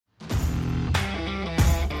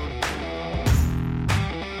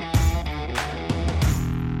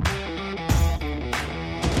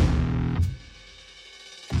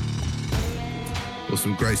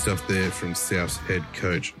Some great stuff there from South's head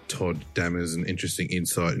coach Todd Dammers, an interesting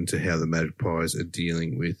insight into how the Magpies are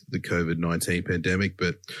dealing with the COVID-19 pandemic.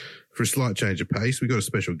 But for a slight change of pace, we've got a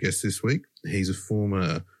special guest this week. He's a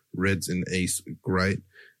former Reds and East great,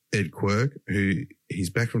 Ed Quirk, who he's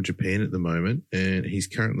back from Japan at the moment, and he's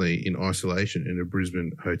currently in isolation in a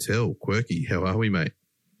Brisbane hotel. Quirky, how are we, mate?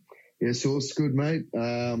 Yes, all's good, mate.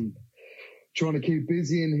 Trying to keep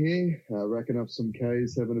busy in here, racking up some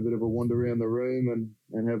Ks, having a bit of a wander around the room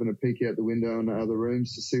and having a peek out the window into other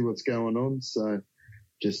rooms to see what's going on. So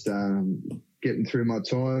just getting through my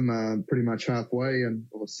time, pretty much halfway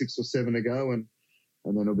or 6 or 7 to go, and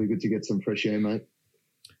then it'll be good to get some fresh air, mate.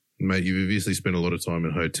 Mate, you've obviously spent a lot of time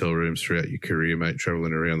in hotel rooms throughout your career, mate,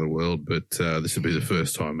 travelling around the world, but this will be the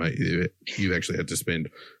first time, mate, you've actually had to spend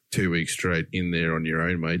 2 weeks straight in there on your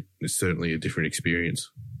own, mate. It's certainly a different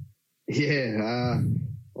experience. Yeah.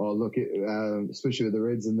 Look, especially with the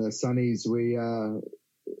Reds and the Sunnies, we,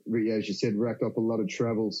 as you said, racked up a lot of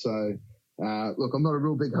travel. So, look, I'm not a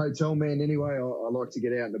real big hotel man anyway. I like to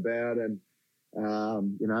get out and about and,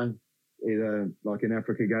 either like in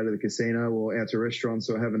Africa, go to the casino or out to restaurants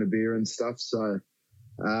or having a beer and stuff. So,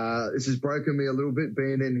 this has broken me a little bit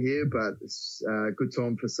being in here, but it's a good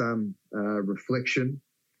time for some, reflection,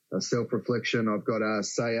 self-reflection. I've got,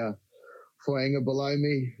 Saya Flanger below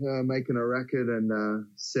me, making a racket, and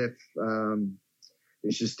Seth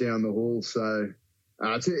is just down the hall. So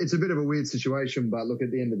it's a bit of a weird situation, but look, at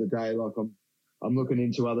the end of the day, like I'm looking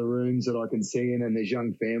into other rooms that I can see in, and there's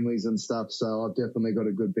young families and stuff. So I've definitely got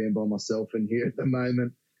a good band by myself in here at the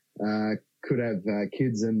moment. Could have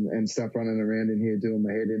kids and stuff running around in here doing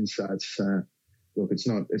my head in. So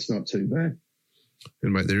it's not too bad.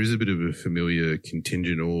 And, mate, there is a bit of a familiar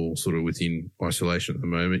contingent all sort of within isolation at the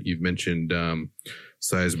moment. You've mentioned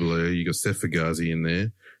Sayers below. You've got Seth Fugazi in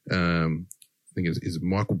there. I think it's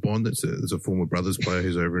Michael Bond. That's a former Brothers player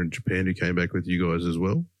who's over in Japan who came back with you guys as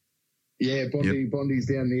well. Yeah, Bondy's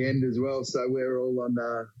down the end as well. So we're all on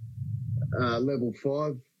level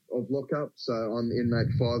 5 of lockup. So I'm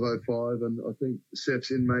inmate 505, and I think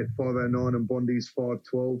Seth's inmate 509 and Bondy's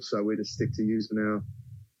 512. So we just stick to using our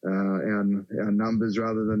numbers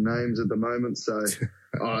rather than names at the moment. So,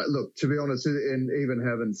 look, to be honest, and even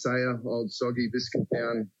having Saya, old soggy biscuit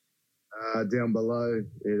down below,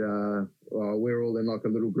 we're all in like a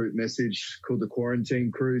little group message called the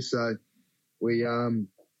Quarantine Crew. So we yarn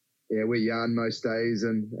most days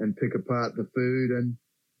and pick apart the food and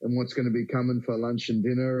what's going to be coming for lunch and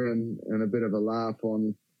dinner and a bit of a laugh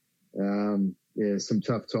on, some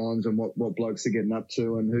tough times and what blokes are getting up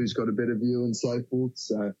to and who's got a better view and so forth.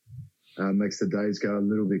 So makes the days go a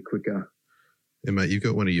little bit quicker. And, mate, you've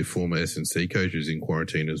got one of your former S&C coaches in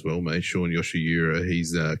quarantine as well, mate, Sean Yoshiura.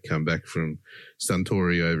 He's come back from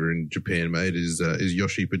Suntory over in Japan, mate. Is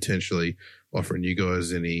Yoshi potentially offering you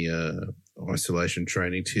guys any isolation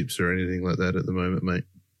training tips or anything like that at the moment, mate?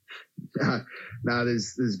 No,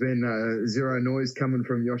 there's been zero noise coming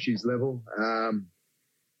from Yoshi's level.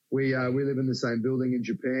 We live in the same building in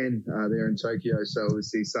Japan, there in Tokyo. So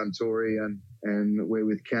obviously Suntory and we're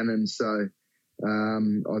with Canon. So,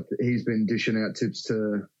 he's been dishing out tips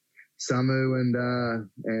to Samu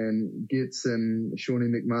and Gitz and Shawnee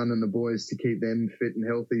McMahon and the boys to keep them fit and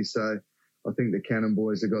healthy. So I think the Cannon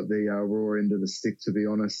boys have got the raw end of the stick, to be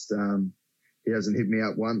honest. He hasn't hit me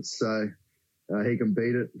up once, so he can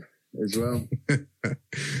beat it as well.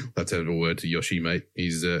 Let's have a word to Yoshi, mate.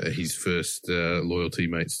 He's his first loyalty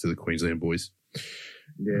mates to the Queensland boys.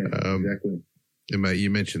 Yeah, exactly. And, mate, you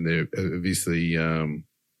mentioned there, obviously,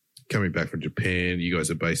 coming back from Japan, you guys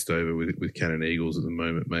are based over with Cannon Eagles at the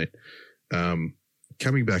moment, mate.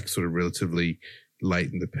 Coming back sort of relatively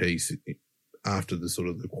late in the piece after the sort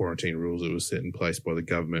of the quarantine rules that were set in place by the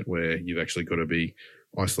government where you've actually got to be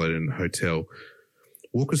isolated in a hotel.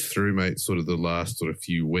 Walk us through, mate, sort of the last sort of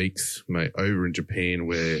few weeks, mate, over in Japan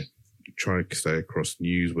where you're trying to stay across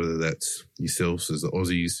news, whether that's yourselves as the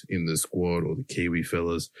Aussies in the squad or the Kiwi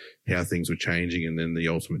fellas, how things were changing, and then the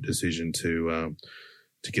ultimate decision to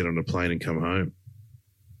get on a plane and come home.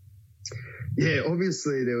 Yeah,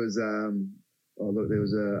 obviously there was there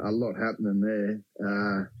was a lot happening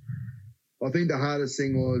there. I think the hardest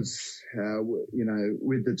thing was,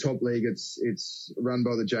 with the top league, it's run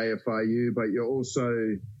by the JFRU, but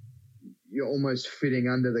you're almost fitting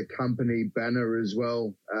under the company banner as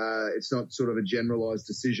well. It's not sort of a generalized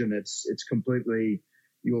decision. It's completely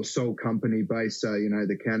your sole company based. So,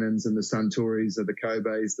 the Cannons and the Suntories, the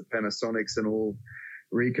Kobe's, the Panasonics and all,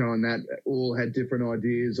 Rico and that all had different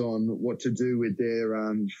ideas on what to do with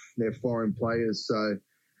their foreign players. So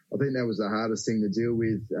I think that was the hardest thing to deal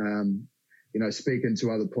with. speaking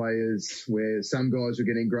to other players where some guys were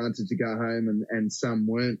getting granted to go home and some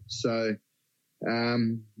weren't. So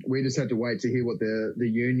we just had to wait to hear what the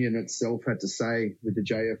union itself had to say with the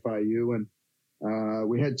JFAU. And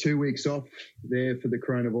we had 2 weeks off there for the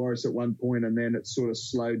coronavirus at one point, and then it sort of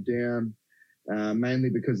slowed down, mainly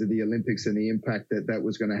because of the Olympics and the impact that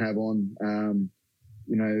was going to have on,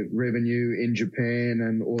 revenue in Japan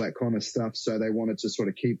and all that kind of stuff. So they wanted to sort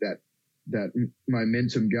of keep that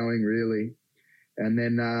momentum going, really. And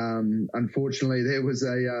then, unfortunately, there was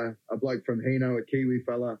a bloke from Hino, a Kiwi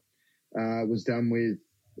fella, was done with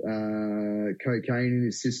cocaine in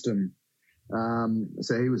his system.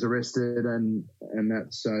 So he was arrested and that.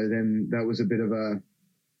 So then that was a bit of a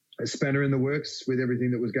spanner in the works with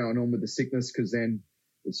everything that was going on with the sickness, because then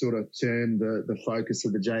it sort of turned the focus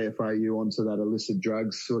of the JFAU onto that illicit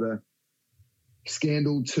drugs sort of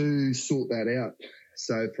scandal to sort that out.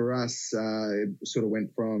 So for us, it sort of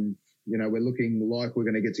went from, we're looking like we're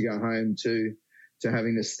going to get to go home to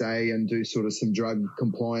having to stay and do sort of some drug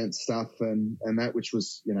compliance stuff and that, which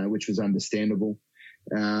was understandable.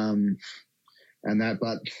 And that,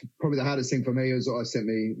 but probably the hardest thing for me was I sent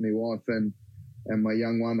my wife and my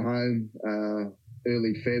young one home,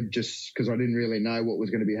 early Feb, just because I didn't really know what was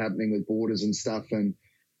going to be happening with borders and stuff. And,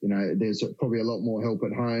 there's probably a lot more help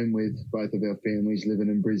at home with both of our families living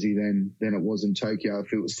in Brizzy than it was in Tokyo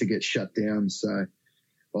if it was to get shut down. So,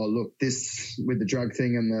 look, this with the drug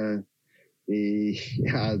thing and the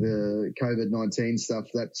COVID-19 stuff,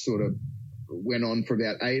 that sort of went on for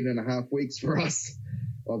about 8.5 weeks for us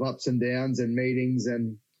of ups and downs and meetings.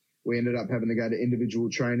 And we ended up having to go to individual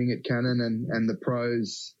training at Canon and the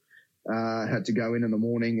pros had to go in the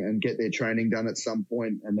morning and get their training done at some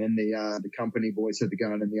point, and then the company boys had to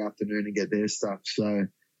go in the afternoon and get their stuff. So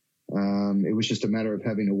it was just a matter of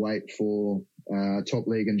having to wait for Top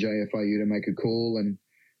League and JFAU to make a call, and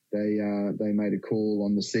they made a call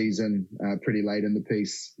on the season pretty late in the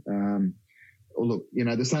piece. Look,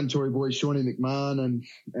 the Suntory boys, Shawnee McMahon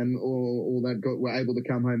and all that were able to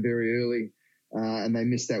come home very early, and they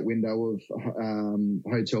missed that window of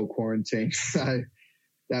hotel quarantine. So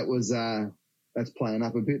that was that's playing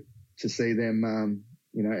up a bit to see them,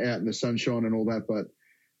 out in the sunshine and all that. But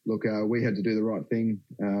look, we had to do the right thing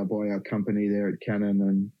by our company there at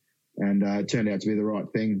Canon, and it turned out to be the right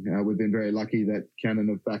thing. We've been very lucky that Canon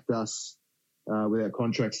have backed us with our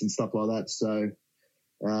contracts and stuff like that. So,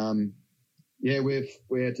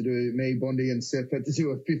 we had to do, me, Bondi and Seth had to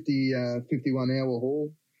do a 51-hour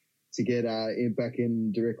haul to get back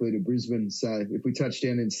in directly to Brisbane. So if we touched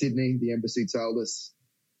down in Sydney, the embassy told us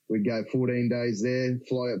we'd go 14 days there,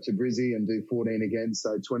 fly up to Brizzy and do 14 again.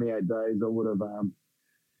 So 28 days, I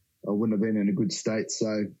wouldn't have been in a good state.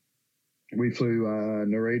 So we flew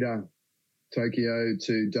Narita, Tokyo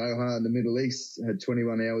to Doha in the Middle East, had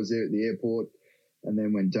 21 hours there at the airport, and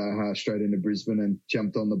then went Doha straight into Brisbane and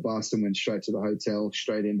jumped on the bus and went straight to the hotel,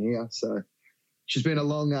 straight in here. So it's just been a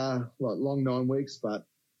long 9 weeks, but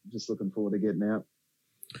just looking forward to getting out.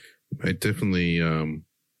 Mate, definitely,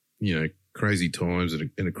 crazy times and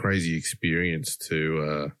a crazy experience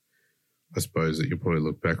to, I suppose, that you'll probably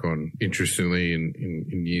look back on interestingly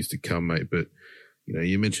in years to come, mate. But,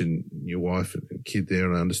 you mentioned your wife and kid there,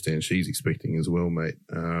 and I understand she's expecting as well, mate.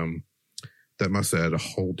 That must add a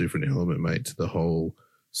whole different element, mate, to the whole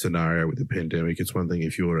scenario with the pandemic. It's one thing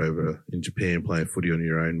if you're over in Japan playing footy on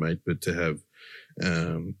your own, mate, but to have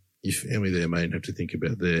your family there, mate, and have to think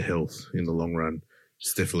about their health in the long run,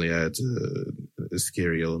 just definitely adds a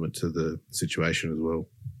scary element to the situation as well.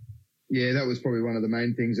 Yeah, that was probably one of the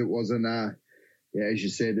main things. It wasn't, as you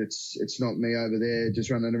said, it's not me over there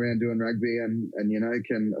just running around doing rugby and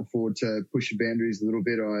can afford to push the boundaries a little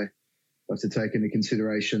bit. I have to take into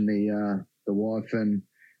consideration the wife and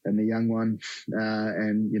the young one,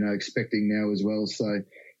 and expecting now as well. So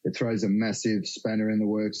it throws a massive spanner in the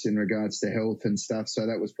works in regards to health and stuff. So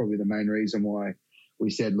that was probably the main reason why we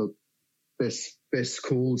said, look, best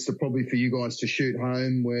calls to probably for you guys to shoot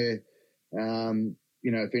home where,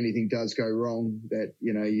 if anything does go wrong, that,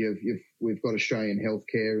 we've got Australian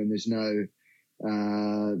healthcare and there's no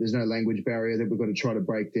language barrier that we've got to try to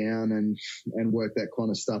break down and work that kind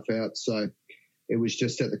of stuff out. So it was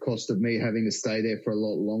just at the cost of me having to stay there for a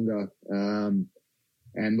lot longer.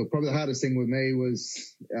 And look, probably the hardest thing with me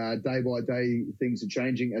was, day by day, things are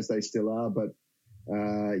changing as they still are, but,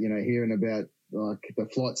 hearing about like the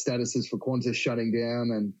flight statuses for Qantas shutting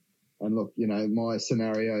down and look, my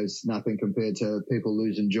scenario is nothing compared to people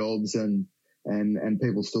losing jobs and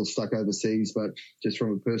people still stuck overseas. But just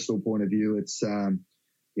from a personal point of view, it's,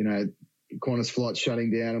 Qantas flights shutting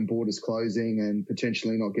down and borders closing and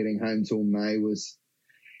potentially not getting home till May was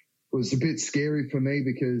was a bit scary for me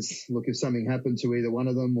because, look, if something happened to either one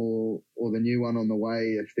of them or the new one on the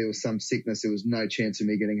way, if there was some sickness, there was no chance of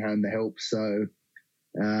me getting home to help. So,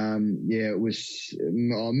 it was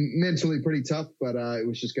mentally pretty tough, but it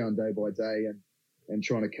was just going day by day and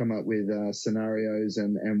trying to come up with scenarios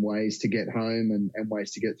and ways to get home and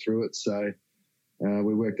ways to get through it. So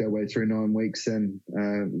we worked our way through 9 weeks and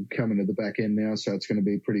coming to the back end now, so it's going to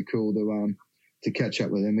be pretty cool to catch up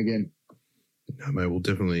with them again. No, mate, we'll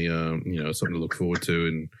definitely, something to look forward to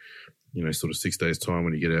in, sort of 6 days' time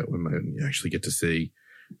when you get out, when you actually get to see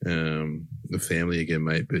the family again,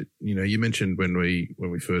 mate. But, you mentioned when we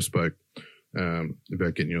first spoke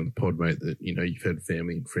about getting you on the pod, mate, that, you've had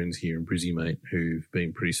family and friends here in Brizzy, mate, who've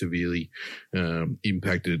been pretty severely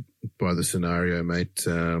impacted by the scenario, mate.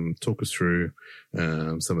 Talk us through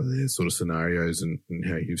some of their sort of scenarios and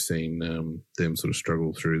how you've seen them sort of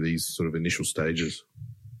struggle through these sort of initial stages.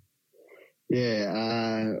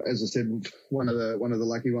 Yeah, as I said, one of the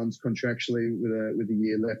lucky ones contractually with a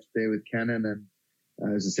year left there with Canon, and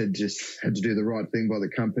as I said, just had to do the right thing by the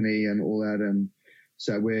company and all that, and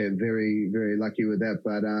so we're very, very lucky with that.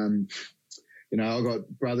 But I've got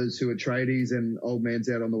brothers who are tradies and old man's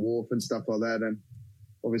out on the wharf and stuff like that, and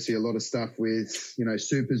obviously a lot of stuff with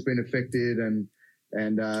Super's been affected, and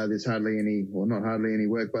there's not hardly any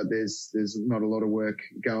work, but there's not a lot of work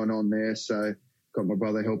going on there, so. Got my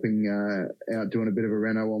brother helping out doing a bit of a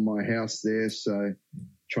reno on my house there, so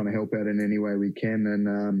trying to help out in any way we can, and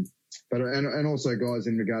also guys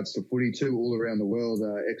in regards to footy too, all around the world,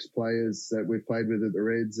 ex-players that we've played with at the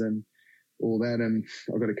Reds and all that, and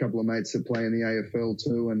I've got a couple of mates that play in the AFL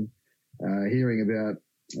too, and hearing about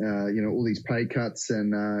all these pay cuts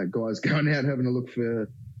and guys going out having to look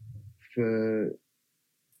for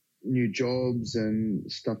new jobs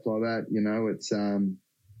and stuff like that.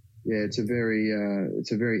 It's a very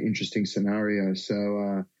interesting scenario.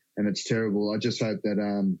 So, and it's terrible. I just hope that,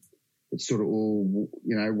 it sort of all,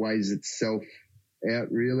 weighs itself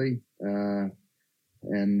out really.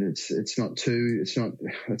 And it's going to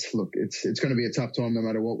be a tough time no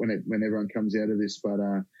matter what when everyone comes out of this. But,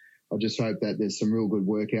 I just hope that there's some real good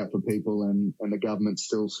work out for people and the government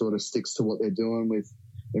still sort of sticks to what they're doing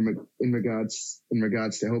in regards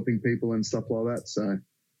to helping people and stuff like that. So.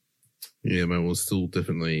 Yeah, mate, well, still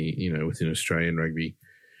definitely, within Australian rugby,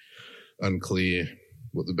 unclear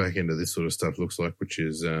what the back end of this sort of stuff looks like, which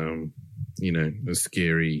is, a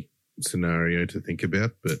scary scenario to think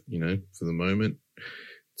about. But, for the moment,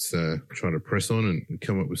 it's trying to press on and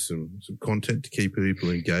come up with some content to keep people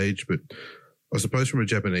engaged. But I suppose from a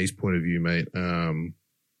Japanese point of view, mate,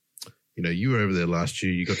 you were over there last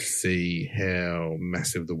year. You got to see how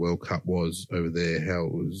massive the World Cup was over there, how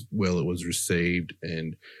it was received,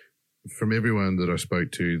 and from everyone that I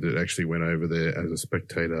spoke to that actually went over there as a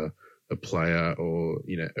spectator, a player, or,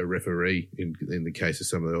 a referee, in the case of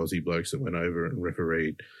some of the Aussie blokes that went over and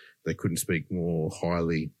refereed, they couldn't speak more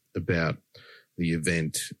highly about the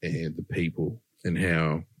event and the people and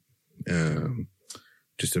how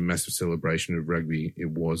just a massive celebration of rugby it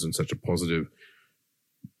was, and such a positive.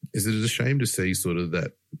 Is it a shame to see sort of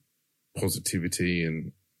that positivity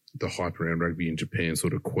and the hype around rugby in Japan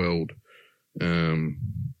sort of quelled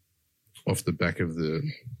off the back of the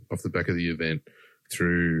event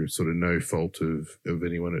through sort of no fault of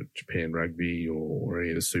anyone at Japan Rugby or any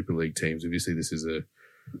of the Super League teams? Obviously, this is a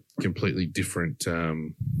completely different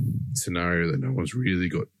scenario that no one's really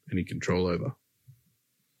got any control over.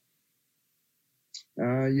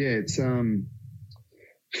 It's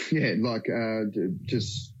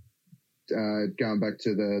just going back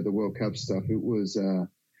to the World Cup stuff. It was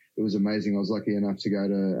amazing. I was lucky enough to go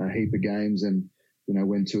to a heap of games and.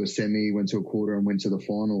 Went to a semi, went to a quarter, and went to the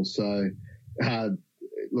final. So,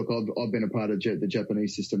 look, I've been a part of the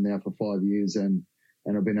Japanese system now for 5 years, and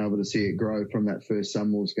I've been able to see it grow from that first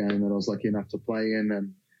Sunwolves game that I was lucky enough to play in,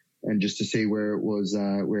 and just to see where it was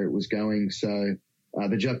going. So,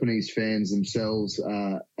 the Japanese fans themselves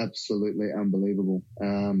are absolutely unbelievable.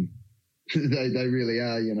 They really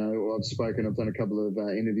are. I've done a couple of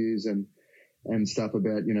interviews and stuff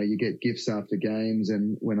about, you get gifts after games.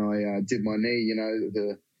 And when I did my knee,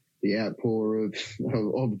 the outpour of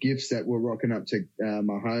gifts that were rocking up to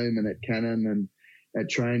my home and at Canon and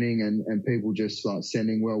at training and people just like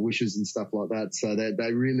sending well wishes and stuff like that. So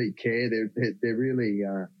they really care. They're really,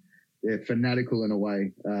 they're fanatical in a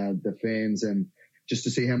way, the fans, and just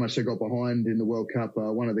to see how much they got behind in the World Cup.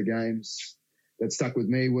 One of the games that stuck with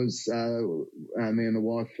me was, me and the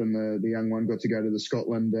wife and the young one got to go to the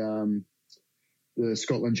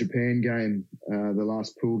Scotland-Japan game, the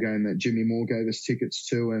last pool game that Jimmy Moore gave us tickets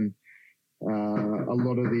to, and a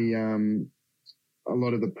lot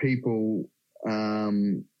of the people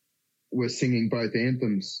were singing both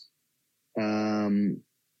anthems.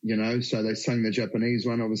 So they sang the Japanese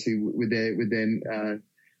one, obviously with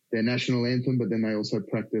their national anthem, but then they also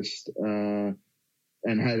practiced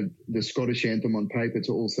and had the Scottish anthem on paper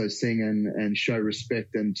to also sing and show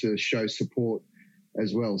respect and to show support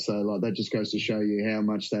as well. So like that just goes to show you how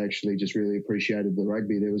much they actually just really appreciated the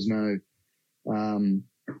rugby. There was no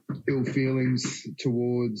ill feelings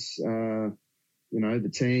towards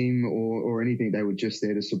the team or anything. They were just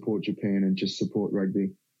there to support Japan and just support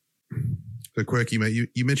rugby. So Quirky, mate,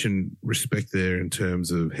 you mentioned respect there in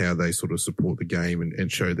terms of how they sort of support the game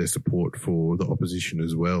and show their support for the opposition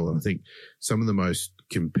as well. I think some of the most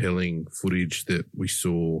compelling footage that we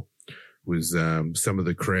saw was some of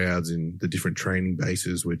the crowds in the different training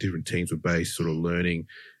bases where different teams were based, sort of learning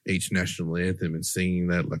each national anthem and singing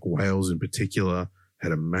that. Like Wales in particular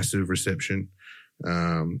had a massive reception.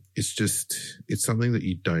 It's something that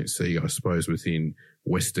you don't see, I suppose, within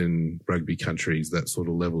Western rugby countries, that sort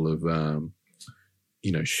of level of,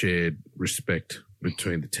 shared respect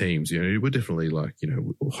between the teams. We're definitely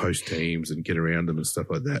we'll host teams and get around them and stuff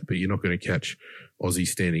like that, but you're not going to catch Aussie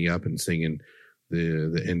standing up and singing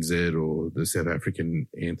the NZ or the South African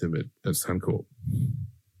anthem at Suncorp.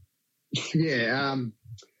 Yeah.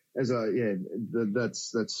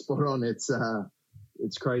 That's spot on.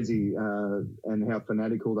 It's crazy, and how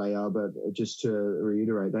fanatical they are. But just to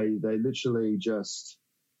reiterate, they literally just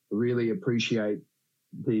really appreciate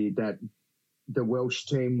that the Welsh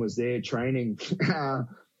team was there training, for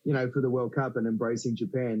the World Cup and embracing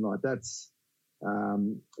Japan. Like that's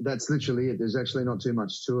literally it. There's actually not too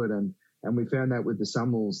much to it. And we found that with the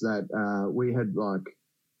Sunwolves that, we had like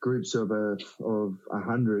groups of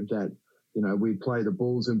 100 that, we'd play the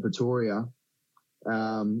Bulls in Pretoria,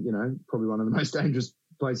 probably one of the most dangerous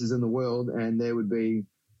places in the world. And there would be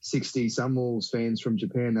 60 Sunwolves fans from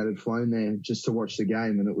Japan that had flown there just to watch the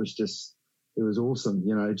game. And it was awesome,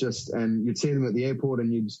 and you'd see them at the airport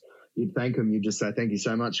and you'd thank them. You'd just say, thank you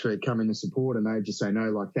so much for coming to support. And they'd just say,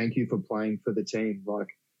 no, like, thank you for playing for the team. Like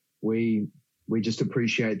we just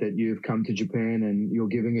appreciate that you've come to Japan and you're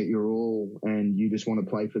giving it your all and you just want to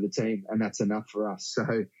play for the team. And that's enough for us.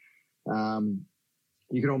 So,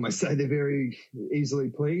 you can almost say they're very easily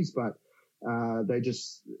pleased, but, they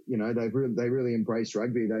just, they really embraced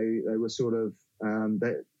rugby. They were sort of,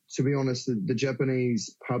 to be honest, the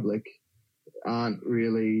Japanese public aren't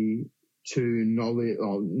really too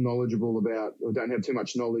knowledgeable about, or don't have too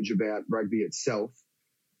much knowledge about rugby itself.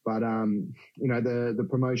 But, the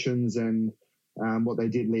promotions and, what they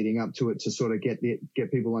did leading up to it to sort of get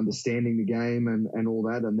people understanding the game and all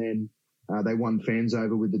that. And then, they won fans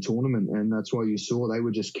over with the tournament. And that's why you saw they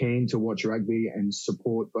were just keen to watch rugby and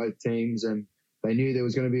support both teams. And they knew there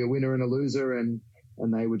was going to be a winner and a loser, and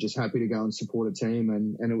they were just happy to go and support a team.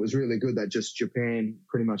 And it was really good that just Japan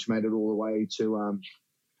pretty much made it all the way to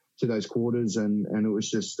those quarters. And it was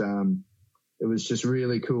just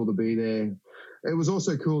really cool to be there. It was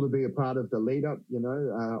also cool to be a part of the lead up.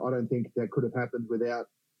 I don't think that could have happened without,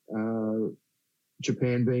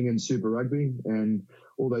 Japan being in Super Rugby and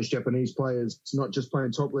all those Japanese players, not just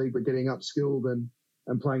playing top league, but getting upskilled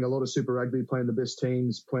and playing a lot of Super Rugby, playing the best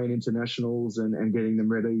teams, playing internationals and getting them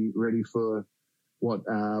ready for what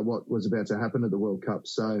was about to happen at the World Cup.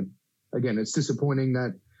 So again, it's disappointing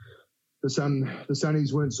that the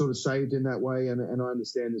Sunnies weren't sort of saved in that way. And I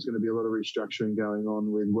understand there's going to be a lot of restructuring going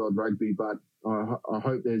on with World Rugby, but I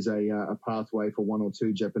hope there's a pathway for one or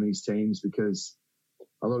two Japanese teams, because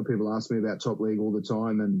a lot of people ask me about top league all the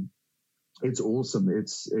time, and it's awesome.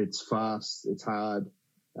 It's fast. It's hard.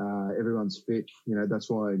 Everyone's fit. That's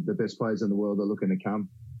why the best players in the world are looking to come.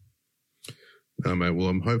 Mate, well,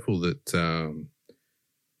 I'm hopeful that,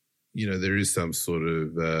 there is some sort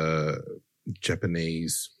of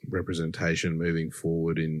Japanese representation moving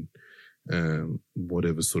forward in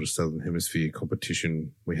whatever sort of Southern Hemisphere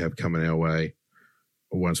competition we have coming our way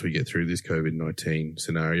once we get through this COVID-19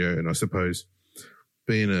 scenario. And I suppose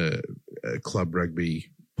being a club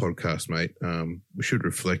rugby podcast, mate, we should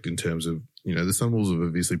reflect in terms of, the Sunwolves have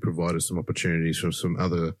obviously provided some opportunities for some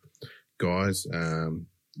other guys,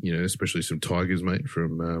 especially some Tigers, mate,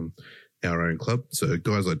 from our own club. So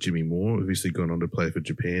guys like Jimmy Moore obviously gone on to play for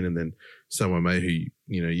Japan, and then someone, mate, who,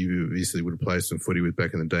 you obviously would have played some footy with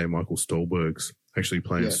back in the day, Michael Stolberg's actually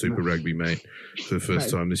playing Super Rugby, mate, for the first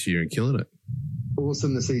time this year and killing it.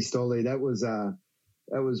 Awesome to see Stolly. That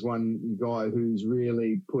was one guy who's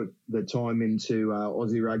really put the time into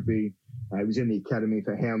Aussie rugby. He was in the academy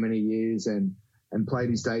for how many years and played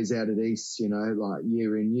his days out at East, like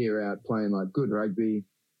year in, year out, playing like good rugby,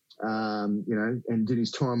 and did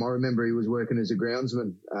his time. I remember he was working as a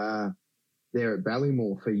groundsman there at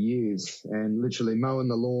Ballymore for years and literally mowing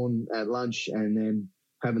the lawn at lunch and then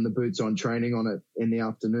having the boots on, training on it in the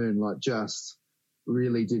afternoon, like just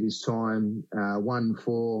really did his time, one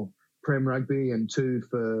for Prem Rugby and two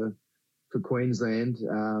for Queensland,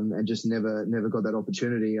 and just never got that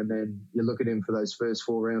opportunity. And then you look at him for those first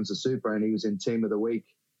 4 rounds of Super and he was in team of the week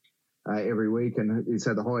every week, and he's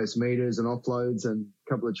had the highest meters and offloads and a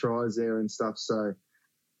couple of tries there and stuff. So,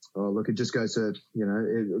 look, it just goes to,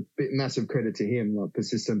 a bit massive credit to him. Like,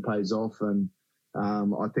 persistent pays off. And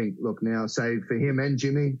I think, look, now, say for him and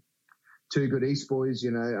Jimmy, two good East boys,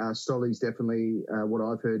 Stolly's definitely, what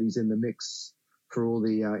I've heard, he's in the mix for all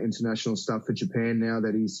the international stuff for Japan now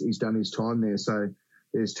that he's done his time there. So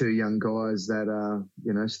there's two young guys that are,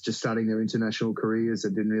 just starting their international careers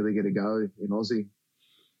that didn't really get a go in Aussie.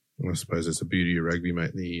 I suppose that's the beauty of rugby,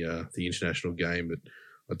 mate, the international game. But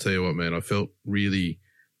I'll tell you what, man, I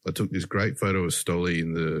took this great photo of Stolly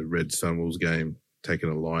in the Reds Sunwolves game, taking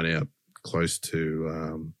a line out close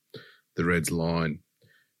to the Reds line.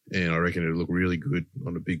 And I reckon it'll look really good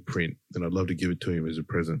on a big print. And I'd love to give it to him as a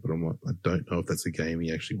present, but I'm like, I don't know if that's a game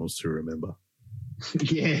he actually wants to remember.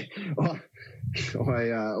 Yeah. I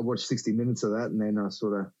watched 60 minutes of that, and then I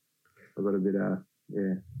got a bit,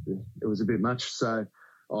 it was a bit much. So,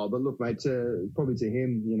 but look, mate, probably to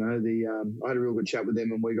him, I had a real good chat with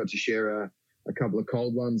him, and we got to share a couple of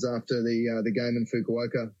cold ones after the game in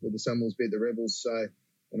Fukuoka where the Sunwolves beat the Rebels. So,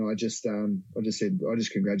 and I just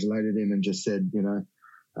congratulated him and just said,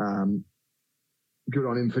 good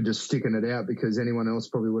on him for just sticking it out, because anyone else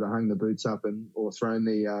probably would have hung the boots up or thrown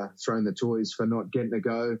the toys for not getting a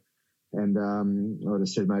go. And I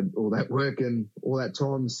just said, mate, all that work and all that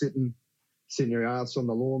time sitting your ass on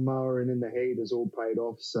the lawnmower and in the heat has all paid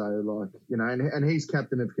off. So, and he's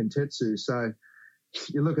captain of Kintetsu. So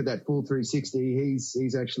you look at that full 360,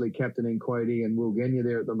 he's actually captaining Quoddy and Will Genya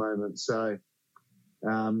there at the moment. So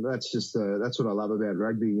that's what I love about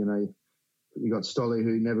rugby. You got Stolly,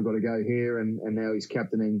 who never got a go here, and now he's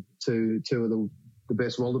captaining two of the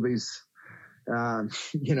best Wallabies,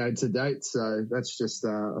 to date. So that's just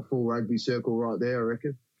a full rugby circle right there, I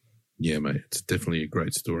reckon. Yeah, mate, it's definitely a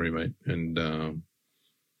great story, mate. And,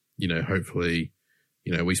 hopefully,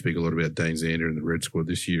 we speak a lot about Dane Zander and the Red Squad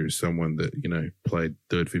this year as someone that, played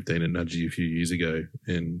third 15 at Nudgee a few years ago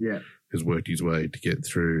and has worked his way to get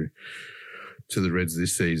through to the Reds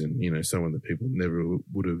this season, someone that people never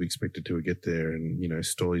would have expected to get there. And,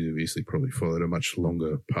 Stolly's obviously probably followed a much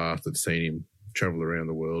longer path that's seen him travel around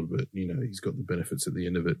the world, but, he's got the benefits at the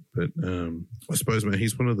end of it. But I suppose, mate,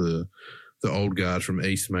 he's one of the old guard from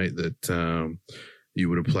East, mate, that you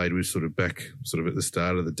would have played with sort of back at the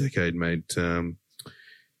start of the decade, mate.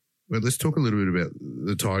 But let's talk a little bit about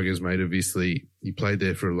the Tigers, mate. Obviously, you played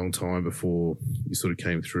there for a long time before you sort of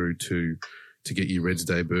came through to get your Reds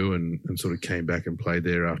debut and sort of came back and played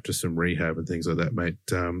there after some rehab and things like that, mate.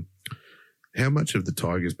 How much of the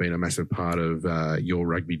Tigers been a massive part of your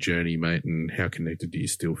rugby journey, mate, and how connected do you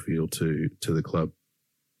still feel to the club?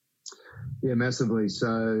 Yeah, massively. So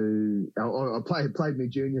I played my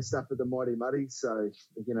junior stuff at the Mighty Muddy. So,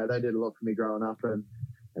 they did a lot for me growing up and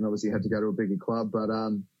obviously had to go to a bigger club. But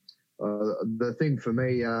the thing for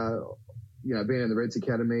me, being in the Reds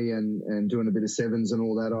Academy and doing a bit of sevens and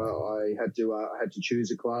all that, I had to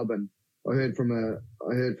choose a club, and I heard from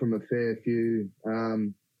a fair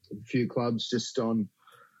few clubs just on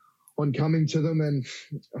coming to them. And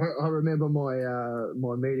I remember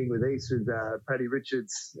my meeting with East with Paddy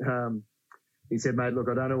Richards. He said, mate, look,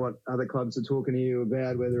 I don't know what other clubs are talking to you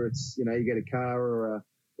about, whether it's, you get a car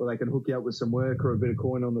or they can hook you up with some work or a bit of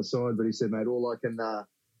coin on the side. But he said, mate, all I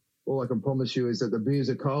can promise you is that the beers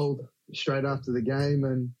are cold straight after the game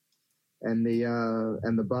and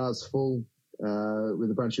the bar's full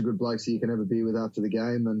with a bunch of good blokes that you can have a beer with after the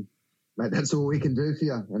game. And, mate, that's all we can do for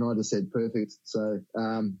you. And I just said, perfect. So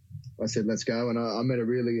I said, let's go. And I met a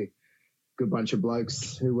really good bunch of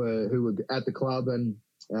blokes who were at the club and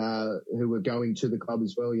who were going to the club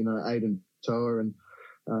as well. Aidan Toa and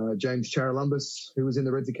James Charalumbus, who was in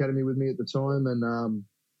the Reds Academy with me at the time. And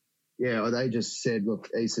they just said, look,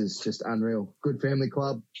 East is just unreal. Good family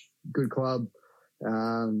club, good club. They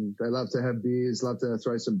love to have beers, love to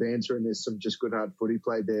throw some banter, and there's some just good hard footy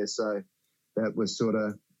played there. So that was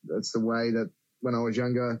that's the way that when I was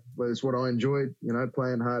younger was what I enjoyed,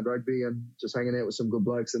 playing hard rugby and just hanging out with some good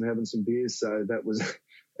blokes and having some beers. So that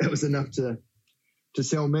was enough to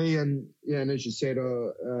sell me. And as you said,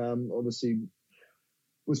 obviously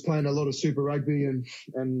was playing a lot of Super Rugby and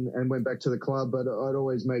went back to the club, but I'd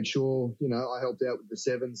always made sure, I helped out with the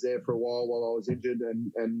sevens there for a while I was injured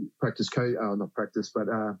and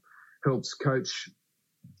helps coach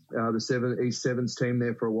the East Sevens team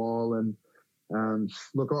there for a while. And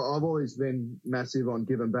Look, I've always been massive on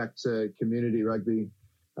giving back to community rugby,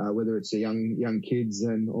 whether it's the young kids,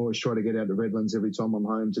 and always try to get out to Redlands every time I'm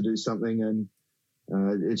home to do something. And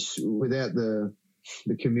it's without the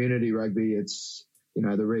community rugby, it's, you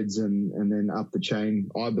know, the Reds and then up the chain,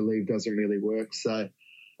 I believe, doesn't really work. So,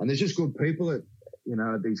 and there's just good people at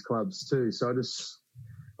these clubs too. So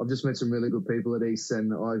I've just met some really good people at East,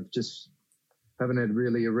 and I've just haven't had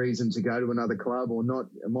really a reason to go to another club or not.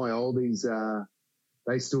 My oldies,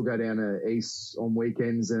 they still go down to East on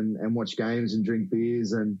weekends and watch games and drink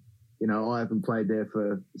beers. And, you know, I haven't played there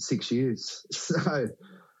for 6 years. So,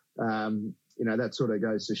 you know, that sort of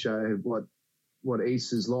goes to show what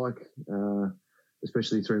East is like,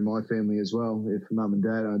 especially through my family as well. If mum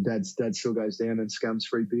and dad still goes down and scums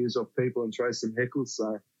free beers off people and throws some heckles.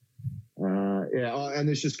 So, and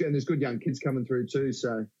there's good young kids coming through too.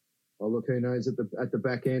 So, look, who knows at the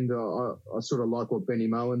back end? I sort of like what Benny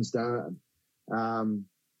Moen's done.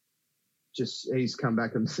 He's come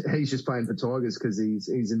back and he's just playing for Tigers because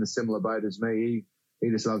he's in a similar boat as me. He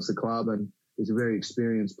just loves the club, and he's a very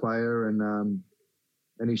experienced player, and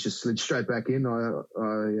he's just slid straight back in.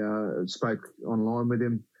 I spoke online with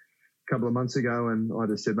him a couple of months ago, and I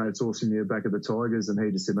just said, mate, it's awesome you're back at the Tigers, and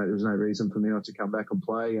he just said, mate, there's no reason for me not to come back and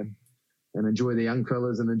play and enjoy the young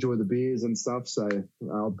fellas and enjoy the beers and stuff. So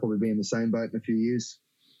I'll probably be in the same boat in a few years.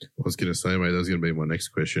 I was going to say, mate, that was going to be my next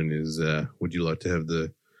question is, would you like to have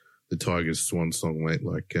the Tigers swan song, mate,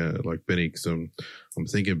 like Benny? Because I'm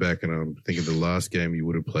thinking back, and I'm thinking the last game you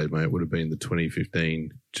would have played, mate, would have been the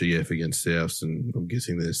 2015 GF against Souths, and I'm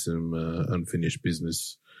guessing there's some unfinished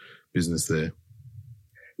business there.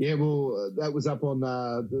 Yeah, well, that was up on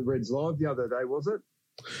the Reds Live the other day, was it?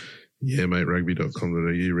 Yeah, mate,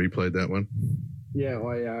 rugby.com.au replayed that one. Yeah,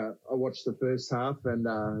 I watched the first half and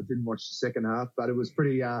didn't watch the second half, but it was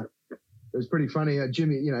pretty funny.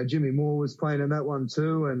 Jimmy Moore was playing in that one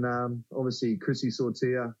too, and obviously Chrissy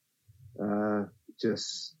Sortia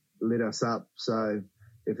just lit us up. So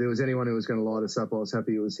if there was anyone who was going to light us up, I was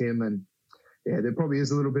happy it was him. And yeah, there probably is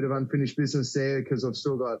a little bit of unfinished business there because I've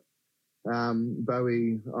still got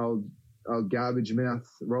Bowie, old garbage mouth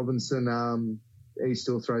Robinson. He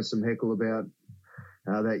still throws some heckle about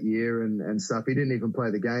that year and stuff. He didn't even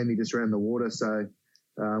play the game. He just ran the water. So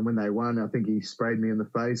when they won, I think he sprayed me in the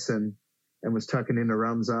face and was tucking into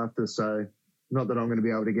rums after. So not that I'm going to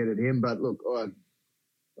be able to get at him, but look,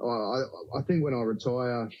 I think when I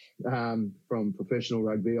retire from professional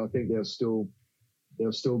rugby, I think there'll still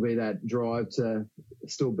be that drive to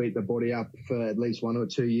still beat the body up for at least 1 or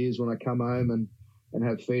 2 years when I come home and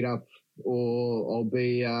have feet up, or I'll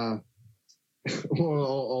be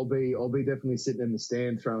I'll be definitely sitting in the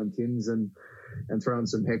stand throwing tins and throwing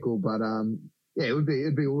some heckle. But yeah,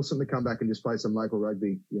 it'd be awesome to come back and just play some local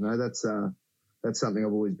rugby. You know, that's something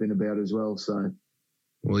I've always been about as well. So,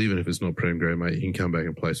 well, even if it's not Prem grade, mate, you can come back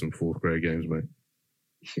and play some 4th grade games, mate.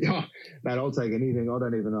 Yeah, mate, I'll take anything. I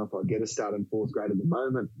don't even know if I'd get a start in 4th grade at the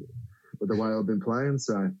moment with the way I've been playing.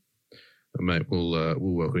 So, mate, we'll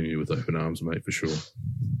welcome you with open arms, mate, for sure.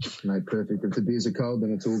 Mate, perfect. If the beers are cold,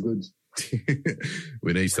 then it's all good.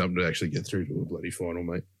 We need something to actually get through to a bloody final,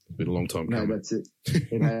 mate. It's been a long time coming. No, that's it.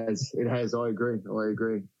 It has. I agree.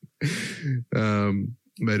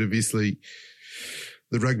 Mate, obviously,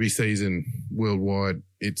 the rugby season worldwide,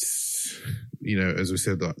 it's, you know, as we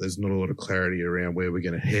said, there's not a lot of clarity around where we're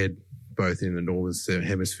going to head, both in the northern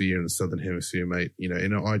hemisphere and the southern hemisphere, mate. You know,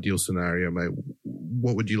 in an ideal scenario, mate,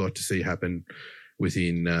 what would you like to see happen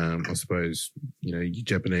within, I suppose, you know,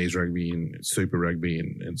 Japanese rugby and Super Rugby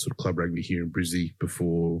and sort of club rugby here in Brisbane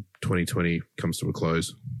before 2020 comes to a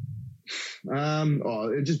close?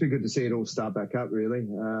 It'd just be good to see it all start back up, really.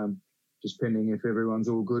 Just pending if everyone's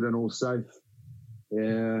all good and all safe.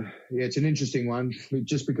 Yeah, it's an interesting one,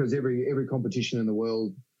 just because every competition in the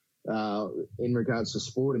world, in regards to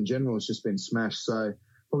sport in general, has just been smashed. So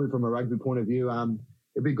probably from a rugby point of view,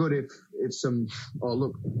 it'd be good if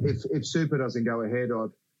Super doesn't go ahead.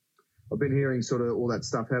 I've been hearing sort of all that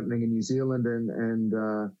stuff happening in New Zealand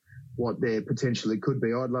and what there potentially could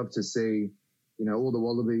be. I'd love to see, you know, all the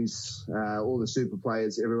Wallabies, all the Super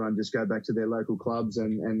players, everyone just go back to their local clubs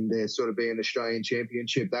and there sort of be an Australian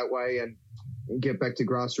championship that way and get back to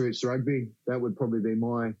grassroots rugby. That would probably be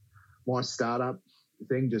my startup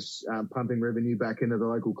thing, just pumping revenue back into the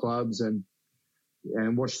local clubs and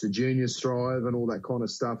watch the juniors thrive and all that kind of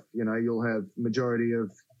stuff. You know, you'll have majority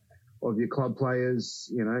of your club players,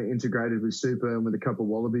 you know, integrated with Super and with a couple of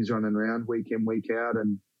Wallabies running around week in, week out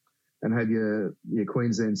and have your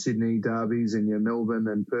Queensland, Sydney derbies and your Melbourne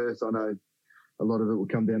and Perth. I know a lot of it will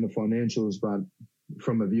come down to financials, but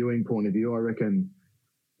from a viewing point of view, I reckon,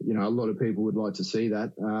 you know, a lot of people would like to see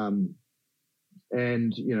that.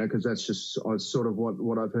 And, because that's just sort of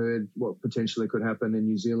what I've heard, what potentially could happen in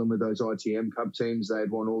New Zealand with those ITM Cup teams.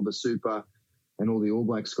 They'd want all the Super and all the All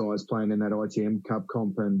Blacks guys playing in that ITM Cup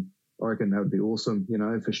comp. And I reckon that would be awesome,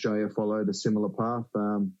 if Australia followed a similar path.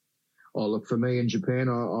 Look, for me in Japan,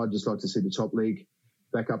 I'd just like to see the top league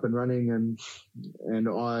back up and running. And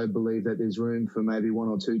I believe that there's room for maybe one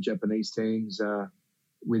or two Japanese teams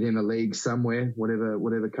within a league somewhere,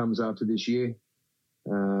 whatever comes after this year.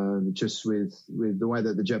 Just with the way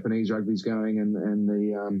that the Japanese rugby's going and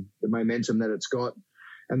the momentum that it's got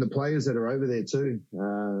and the players that are over there too,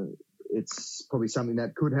 it's probably something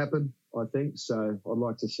that could happen, I think. So I'd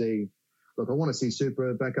like to see, I want to see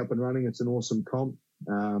Super back up and running. It's an awesome comp.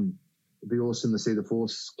 It'd be awesome to see the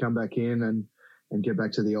Force come back in and get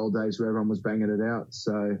back to the old days where everyone was banging it out.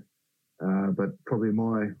 So, but probably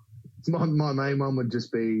my main one would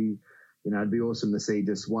just be, it'd be awesome to see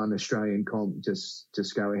just one Australian comp just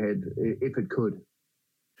go ahead if it could.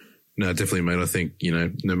 No, definitely, mate. I think,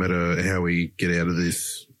 no matter how we get out of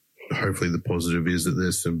this, hopefully the positive is that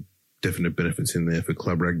there's some definite benefits in there for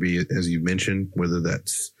club rugby, as you mentioned, whether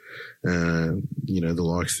that's, the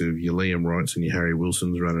likes of your Liam Wrights and your Harry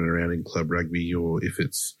Wilsons running around in club rugby, or if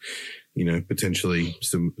it's, potentially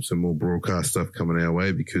some more broadcast stuff coming our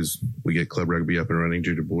way because we get club rugby up and running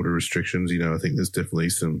due to border restrictions. I think there's definitely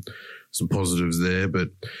some positives there. But,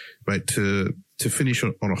 mate, to finish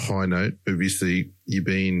on a high note, obviously you've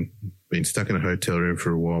been stuck in a hotel room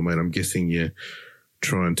for a while, mate. I'm guessing you're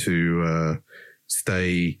trying to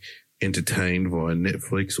stay entertained via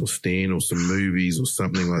Netflix or Stan or some movies or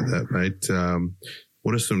something like that, mate.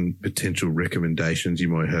 What are some potential recommendations you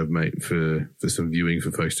might have, mate, for some viewing for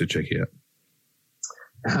folks to check out?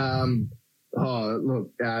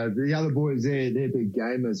 The other boys they're big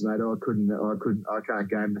gamers, mate. I can't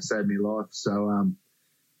game to save me life. So,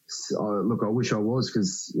 I wish I was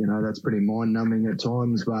because, that's pretty mind numbing at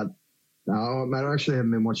times, but mate, I actually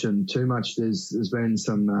haven't been watching too much. There's been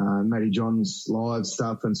some, Matty John's live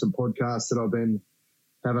stuff and some podcasts that I've been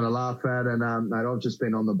having a laugh at. And, mate, I've just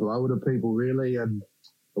been on the blower to people really. And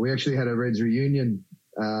we actually had a Reds reunion,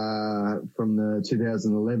 from the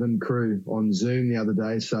 2011 crew on Zoom the other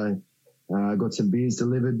day. So, got some beers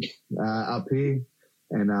delivered, up here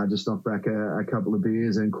and, just knocked back a couple of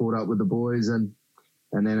beers and caught up with the boys and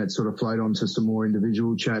then it sort of flowed on to some more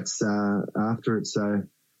individual chats, after it. So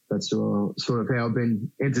that's sort of how I've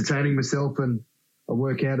been entertaining myself, and I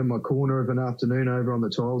work out in my corner of an afternoon over on the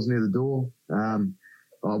tiles near the door.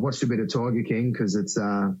 I watched a bit of Tiger King because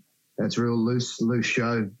it's real loose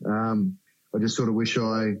show. I just sort of wish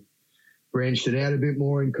I branched it out a bit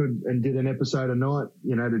more and did an episode a night,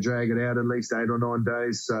 to drag it out at least 8 or 9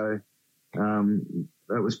 days. So,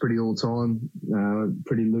 that was pretty all time,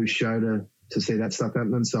 pretty loose show to see that stuff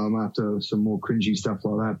happening. So I'm after some more cringy stuff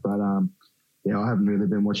like that. But, I haven't really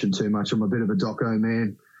been watching too much. I'm a bit of a doco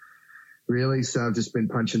man, really. So I've just been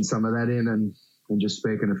punching some of that in and just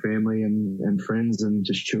speaking to family and friends and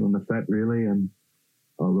just chewing the fat, really. And,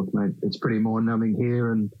 look, mate, it's pretty mind-numbing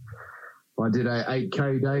here. And I did a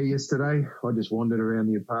 8K day yesterday. I just wandered around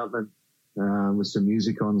the apartment with some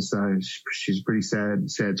music on. So she's pretty sad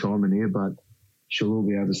time in here, but she'll all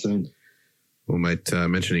be over soon. Well, mate,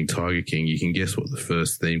 mentioning Tiger King, you can guess what the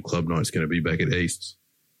first theme club night's going to be back at East.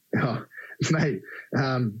 Oh, mate,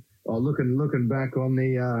 looking back on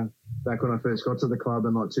back when I first got to the club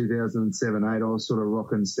in like 2007, 8, I was sort of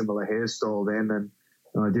rocking similar hairstyle then, and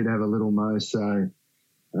I did have a little mo, so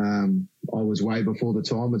I was way before the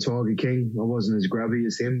time of Tiger King. I wasn't as grubby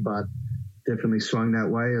as him, but definitely swung that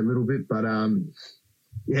way a little bit. But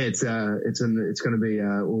it's going to be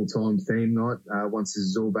an all-time theme night once this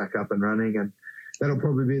is all back up and running, and that'll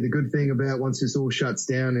probably be the good thing about once this all shuts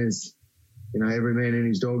down is, every man and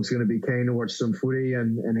his dog's going to be keen to watch some footy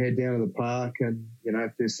and head down to the park. And,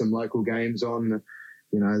 if there's some local games on,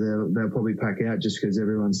 they'll probably pack out just because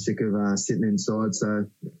everyone's sick of sitting inside. So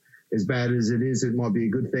as bad as it is, it might be a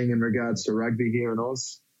good thing in regards to rugby here in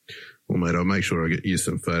Oz. Well, mate, I'll make sure I get you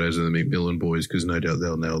some photos of the McMillan boys because no doubt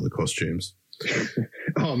they'll nail the costumes.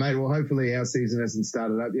 Oh, mate, well, hopefully our season hasn't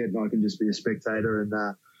started up yet and I can just be a spectator and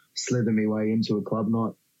slither my way into a club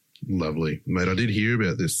night. Lovely. Mate, I did hear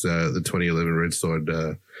about this, the 2011 Red Side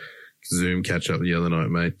Zoom catch-up the other night,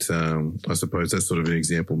 mate. I suppose that's sort of an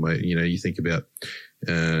example, mate. You think about,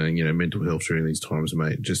 mental health during these times,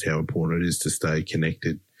 mate, just how important it is to stay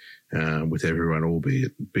connected with everyone,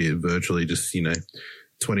 albeit virtually, just,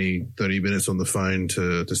 20, 30 minutes on the phone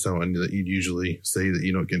to someone that you'd usually see that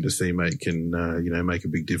you're not getting to see, mate, can, make a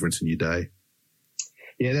big difference in your day.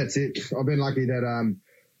 Yeah, that's it. I've been lucky that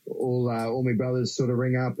all my brothers sort of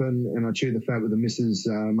ring up and I chew the fat with the missus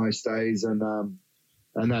most days, and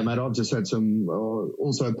and that, mate, I've just had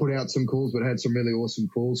also put out some calls, but had some really awesome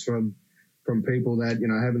calls from people that,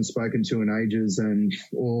 I haven't spoken to in ages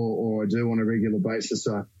or I do on a regular basis.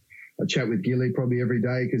 I chat with Gilly probably every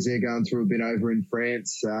day because they're going through a bit over in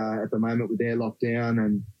France at the moment with their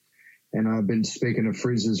lockdown, and I've been speaking to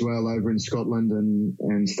Frizz as well over in Scotland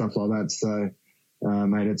and stuff like that. So,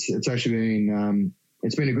 mate, it's actually been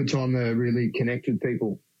it's been a good time to really connect with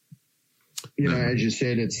people. As you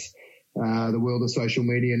said, it's the world of social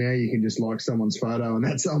media now. You can just like someone's photo, and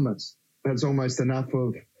that's almost enough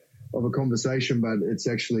of a conversation. But it's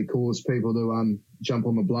actually caused people to jump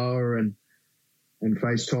on the blower and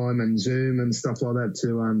FaceTime and Zoom and stuff like that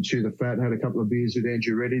to chew the fat. Had a couple of beers with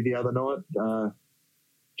Andrew Reddy the other night,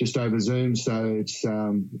 just over Zoom. So it's I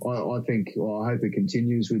hope it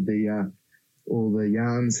continues with the all the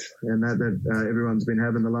yarns and that everyone's been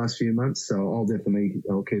having the last few months. So I'll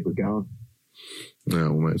keep it going.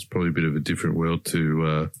 No, well, mate, it's probably a bit of a different world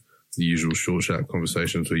to the usual short, sharp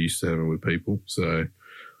conversations we're used to having with people. So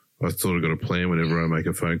I sort of got a plan whenever I make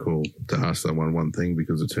a phone call to ask someone one thing,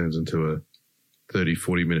 because it turns into a 30,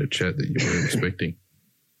 40-minute chat that you weren't expecting.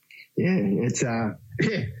 Yeah, it's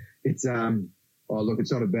look,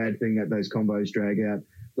 it's not a bad thing that those combos drag out.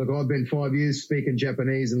 Look, I've been 5 years speaking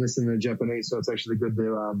Japanese and listening to Japanese, so it's actually good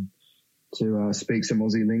to speak some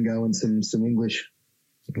Aussie lingo and some English.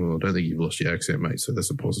 Well, I don't think you've lost your accent, mate, so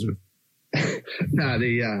that's a positive. No,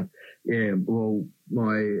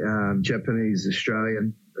 my Japanese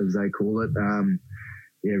Australian, as they call it,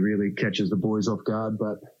 really catches the boys off guard,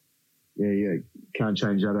 but can't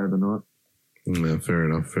change that overnight. No, fair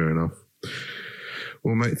enough.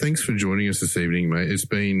 Well, mate, thanks for joining us this evening, mate. It's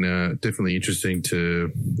been definitely interesting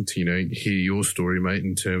to hear your story, mate,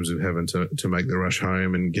 in terms of having to make the rush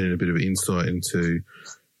home and getting a bit of insight into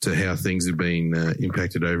how things have been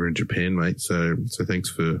impacted over in Japan, mate. So thanks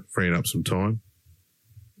for freeing up some time.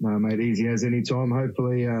 No, mate, easy as any time.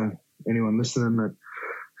 Hopefully, anyone listening, that's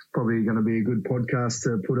probably going to be a good podcast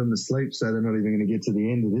to put them to sleep, so they're not even going to get to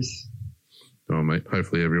the end of this. Oh, mate,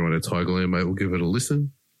 hopefully everyone at Tigerland, mate, will give it a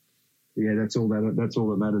listen. Yeah, that's all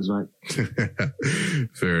that matters, mate.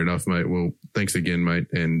 Fair enough, mate. Well, thanks again, mate,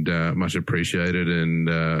 and much appreciated. And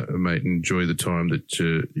mate, enjoy the time that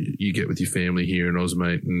you get with your family here in Oz,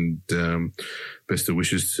 mate. And best of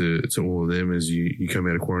wishes to all of them as you come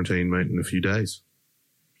out of quarantine, mate, in a few days.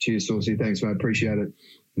 Cheers, Saucy. Thanks, mate. Appreciate it.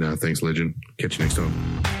 No, thanks, legend. Catch you next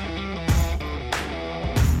time.